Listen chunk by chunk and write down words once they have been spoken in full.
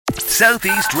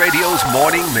Southeast Radio's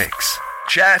morning mix.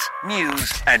 Chat,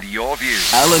 news and your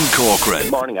views. Alan Corcoran.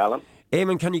 Good morning, Alan.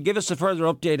 Eamon, can you give us a further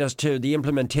update as to the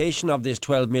implementation of this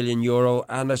 €12 million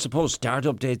and I suppose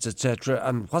start-up dates, etc.,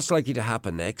 and what's likely to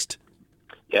happen next?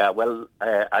 Yeah, well,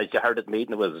 as you heard at the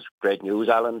meeting, it was great news,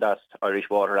 Alan, that Irish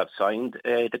Water have signed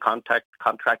the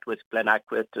contract with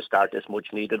Glenacquit to start this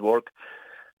much-needed work.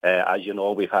 As you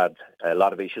know, we've had a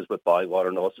lot of issues with boil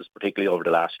water notices, particularly over the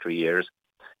last 3 years.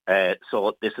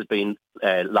 So this has been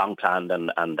long planned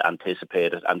and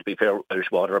anticipated. And to be fair, Irish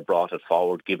Water have brought it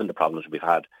forward, given the problems we've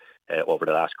had over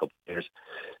the last couple of years.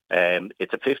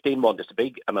 It's a 15-month, it's a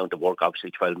big amount of work,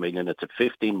 obviously 12 million. It's a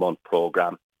 15-month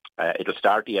programme. It'll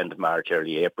start the end of March,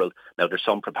 early April. Now, there's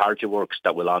some preparatory works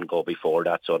that will on-go before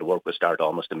that, so the work will start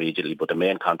almost immediately, but the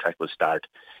main contract will start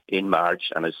in March,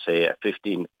 and it's a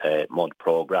 15-month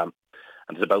programme.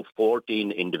 And there's about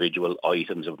 14 individual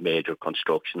items of major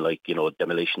construction, like,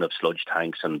 demolition of sludge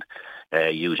tanks and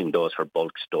using those for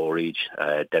bulk storage,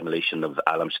 demolition of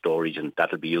alum storage, and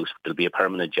that'll be used. There'll be a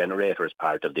permanent generator as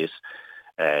part of this,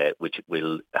 which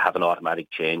will have an automatic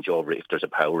changeover. If there's a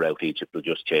power outage, it will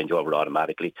just change over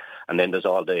automatically. And then there's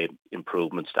all the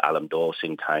improvements to alum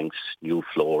dosing tanks, new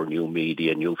floor, new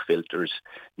media, new filters,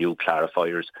 new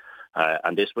clarifiers.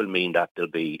 And this will mean that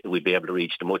we'll be able to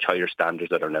reach the much higher standards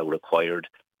that are now required.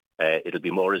 It'll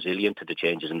be more resilient to the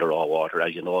changes in the raw water.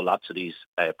 As you know, lots of these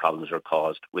problems are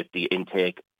caused with the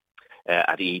intake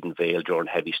at Eden Vale during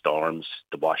heavy storms,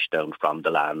 the washdown from the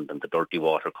land and the dirty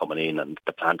water coming in, and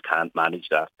the plant can't manage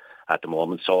that at the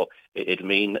moment. So it'll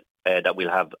mean that we'll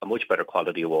have a much better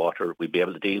quality of water. We'll be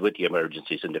able to deal with the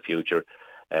emergencies in the future.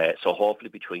 So hopefully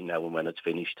between now and when it's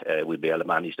finished, we'll be able to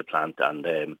manage the plant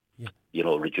and,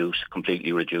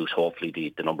 completely reduce, hopefully,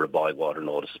 the number of boil water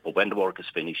notices. But when the work is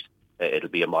finished, it'll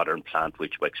be a modern plant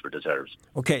which Wexford deserves.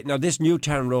 OK, now this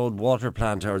Newtown Road water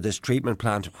plant or this treatment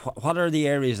plant, what are the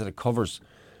areas that it covers?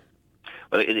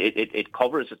 Well, it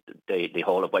covers the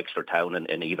whole of Wexford town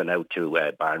and even out to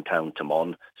Barntown to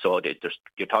Munn. So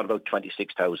you're talking about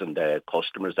 26,000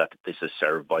 customers that this is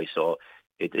served by. So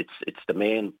it's the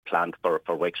main plant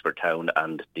for Wexford town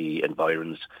and the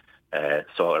environs.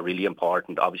 So a really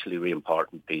important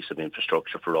piece of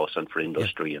infrastructure for us and for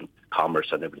industry and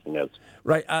commerce and everything else.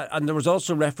 Right, and there was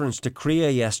also reference to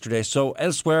CREA yesterday. So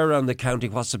elsewhere around the county,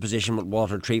 what's the position with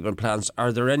water treatment plants?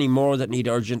 Are there any more that need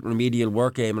urgent remedial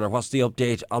work, Eamon, or what's the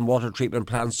update on water treatment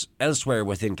plants elsewhere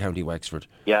within County Wexford?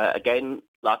 Yeah, again,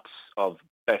 lots of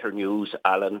better news,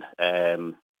 Alan.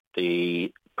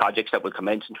 The projects that will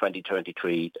commence in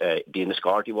 2023, the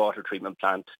Enniscorthy water treatment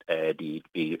plant, the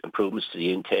improvements to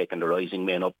the intake and the rising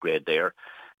main upgrade there,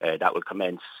 that will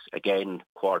commence again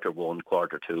Q1,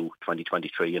 Q2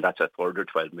 2023, and that's a further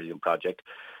 12 million project.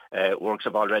 Works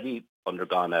have already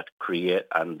undergone at CREA,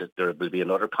 and there will be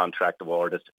another contract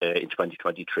awarded in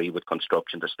 2023 with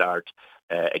construction to start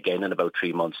again in about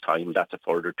 3 months' time. That's a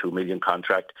further 2 million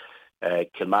contract.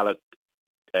 Kilmallock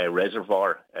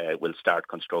Reservoir will start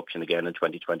construction again in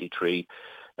 2023.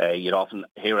 You'd often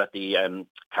hear at the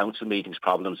council meetings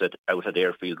problems out at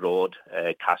Airfield Road,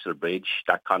 Castle Bridge.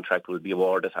 That contract will be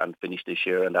awarded and finished this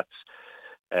year, and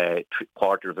that's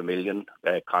 $250,000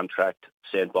 contract.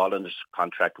 St. Wallen's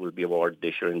contract will be awarded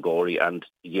this year in Gorey, and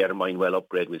the Yermine well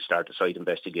upgrade will start the site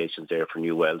investigations there for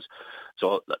new wells.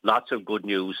 So lots of good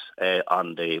news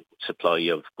on the supply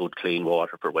of good clean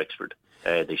water for Wexford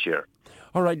this year.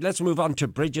 All right, let's move on to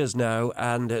bridges now.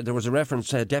 And there was a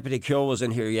reference, Deputy Keogh was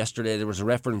in here yesterday, there was a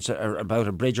reference about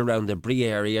a bridge around the Brie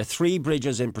area. 3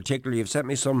 bridges in particular. You've sent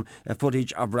me some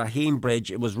footage of Raheen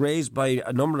Bridge. It was raised by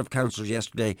a number of councillors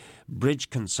yesterday, bridge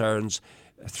concerns.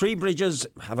 3 bridges,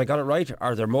 have I got it right?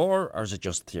 Are there more, or is it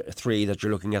just 3 that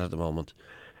you're looking at the moment?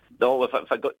 No, if I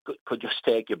could just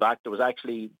take you back, there was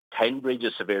actually 10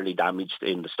 bridges severely damaged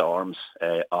in the storms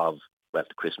of the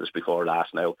Christmas before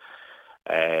last now.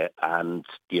 And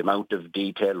the amount of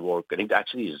detailed work, I think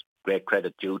actually is great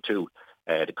credit due to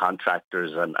the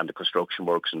contractors and the construction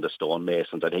works and the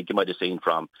stonemasons. I think you might have seen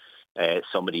from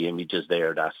some of the images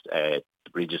there that the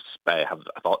bridges have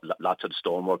lots of the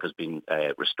stonework has been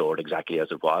restored exactly as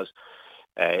it was.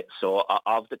 So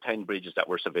of the 10 bridges that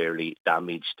were severely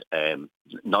damaged,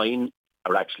 9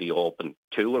 are actually open.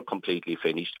 2 are completely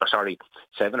finished.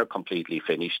 7 are completely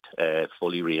finished,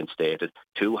 fully reinstated.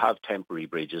 2 have temporary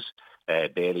bridges,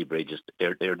 Bailey bridges.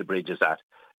 They're the bridges at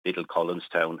Little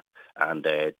Collinstown and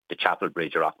the Chapel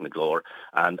Bridge are off Maglore.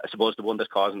 And I suppose the one that's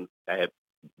causing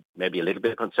maybe a little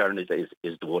bit of concern is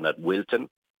the one at Wilton,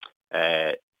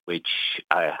 which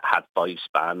had 5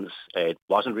 spans. It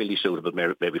wasn't really suitable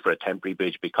maybe for a temporary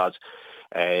bridge because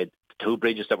 2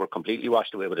 bridges that were completely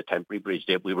washed away with a temporary bridge,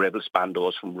 we were able to span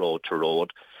those from road to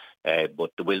road.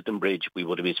 But the Wilton Bridge, we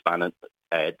would have been spanning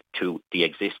to the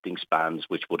existing spans,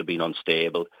 which would have been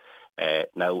unstable.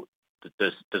 Now,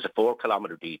 there's a 4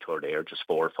 kilometre detour there, just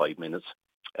 4 or 5 minutes.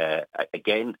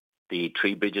 Again, the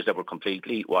 3 bridges that were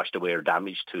completely washed away or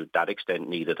damaged to that extent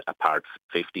needed a Part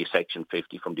 50, Section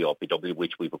 50 from the OPW,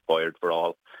 which we've acquired for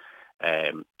all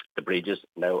the bridges.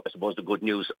 Now, I suppose the good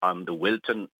news on the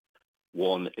Wilton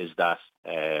one is that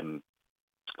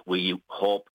we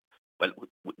hope, well,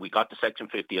 we got to Section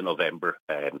 50 in November,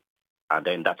 and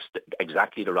then that's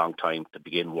exactly the wrong time to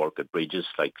begin work at bridges.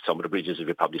 Like some of the bridges, if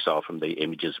you probably saw from the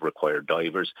images, require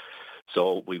divers.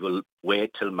 So we will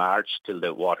wait till March, till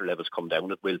the water levels come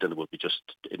down at Wilton. It would be just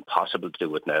impossible to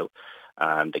do it now.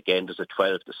 And again, there's a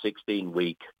 12 to 16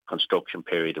 week construction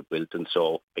period at Wilton.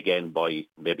 So again, by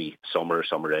maybe summer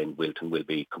end, Wilton will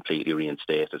be completely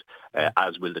reinstated,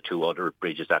 as will the 2 other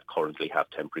bridges that currently have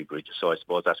temporary bridges. So I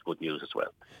suppose that's good news as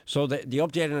well. So the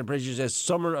update on the bridges is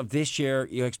summer of this year,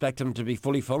 you expect them to be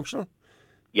fully functional?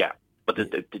 Yeah. But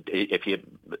if you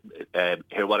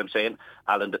hear what I'm saying,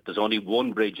 Alan, there's only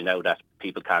one bridge now that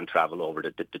people can't travel over.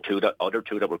 The other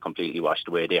two that were completely washed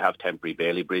away, they have temporary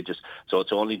Bailey bridges. So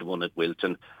it's only the one at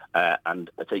Wilton. And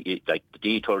I think like the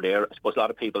detour there, I suppose a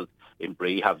lot of people in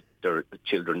Bree have their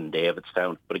children in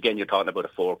Davidstown. But again, you're talking about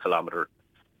a 4 kilometre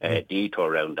detour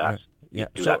around that. Yeah.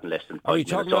 Do that in less than 5 are we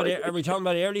minutes. Are we talking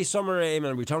about early summer,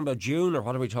 Eamon? Are we talking about June, or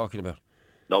what are we talking about?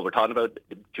 No, we're talking about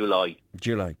July.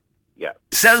 July. Yeah.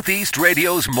 Southeast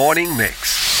Radio's morning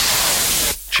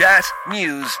mix. Chat,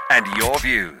 news, and your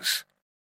views.